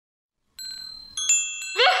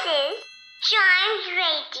Chimes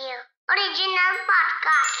Radio original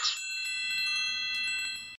podcast.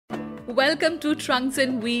 Welcome to Trunks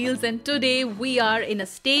and Wheels, and today we are in a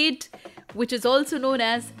state which is also known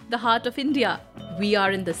as the heart of India. We are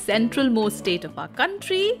in the central-most state of our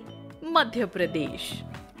country, Madhya Pradesh.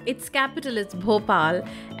 Its capital is Bhopal,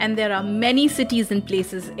 and there are many cities and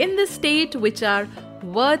places in the state which are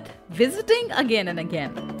worth visiting again and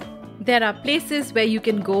again. There are places where you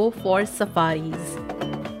can go for safaris.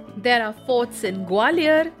 There are forts in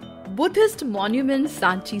Gwalior, Buddhist monument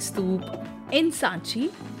Sanchi Stoop. In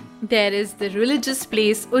Sanchi, there is the religious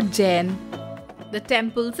place Ujjain, the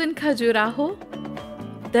temples in Khajuraho,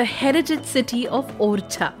 the heritage city of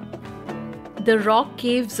Orchha, the rock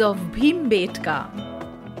caves of Bhimbetka,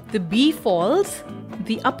 the Bee Falls,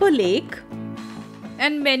 the Upper Lake,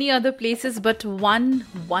 and many other places. But one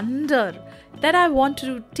wonder that I want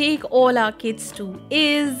to take all our kids to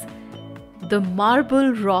is the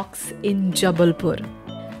Marble Rocks in Jabalpur.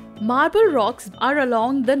 Marble Rocks are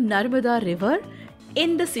along the Narmada River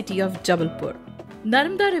in the city of Jabalpur.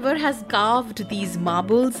 Narmada River has carved these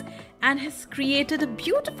marbles and has created a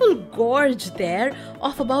beautiful gorge there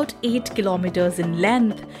of about 8 kilometers in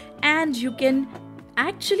length, and you can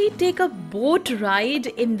actually take a boat ride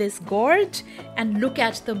in this gorge and look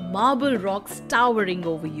at the marble rocks towering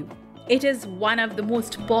over you. It is one of the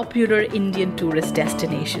most popular Indian tourist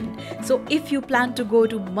destinations. So if you plan to go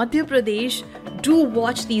to Madhya Pradesh, do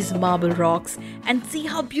watch these marble rocks and see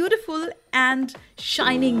how beautiful and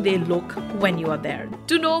shining they look when you are there.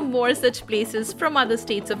 To know more such places from other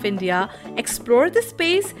states of India, explore the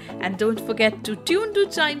space, and don't forget to tune to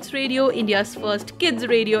Chimes Radio, India's first kids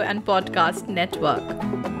radio and podcast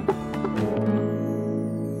network.